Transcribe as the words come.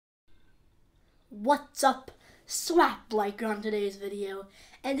What's up? Slap like on today's video.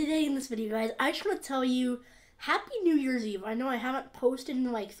 And today in this video, guys, I just want to tell you Happy New Year's Eve. I know I haven't posted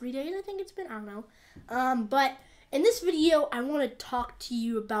in like 3 days, I think it's been, I don't know. But in this video, I want to talk to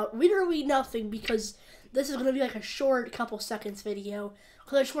you about literally nothing because this is going to be like a short couple seconds video.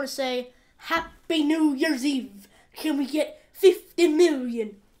 Because I just want to say, Happy New Year's Eve. Can we get 50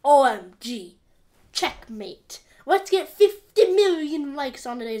 million? OMG. Checkmate. Let's get 50 million likes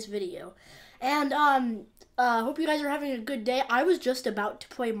on today's video. And, hope you guys are having a good day. I was just about to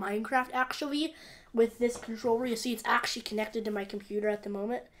play Minecraft, actually, with this controller. You see, it's actually connected to my computer at the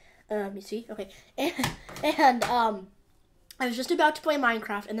moment. You see? Okay. And I was just about to play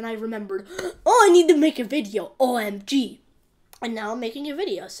Minecraft, and then I remembered, oh, I need to make a video. OMG. And now I'm making a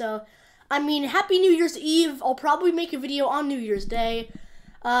video. So, I mean, Happy New Year's Eve. I'll probably make a video on New Year's Day.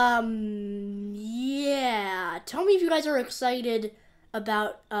 Yeah. Tell me if you guys are excited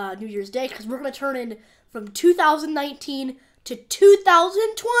about New Year's Day, because we're going to turn in from 2019 to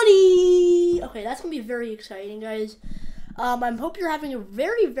 2020. Okay, that's going to be very exciting, guys. I hope you're having a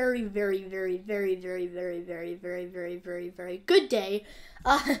very, very, very, very, very, very, very, very, very, very, very, very good day.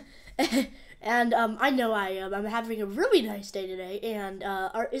 And I know I am. I'm having a really nice day today. And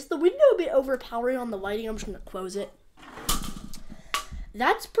is the window a bit overpowering on the lighting? I'm just going to close it.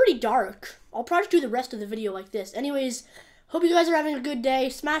 That's pretty dark. I'll probably do the rest of the video like this. Anyways, hope you guys are having a good day.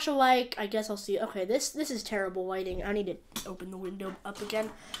 Smash a like. I guess I'll see. Okay, this is terrible lighting. I need to open the window up again.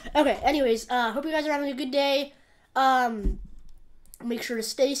 Okay, anyways, hope you guys are having a good day. Make sure to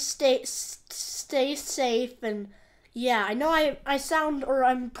stay safe, and yeah, I know I sound, or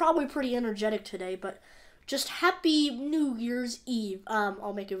I'm probably pretty energetic today, but just Happy New Year's Eve.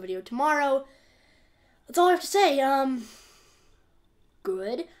 I'll make a video tomorrow. That's all I have to say.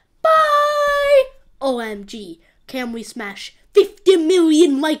 Goodbye. OMG. Can we smash 50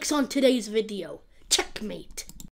 million likes on today's video? Checkmate.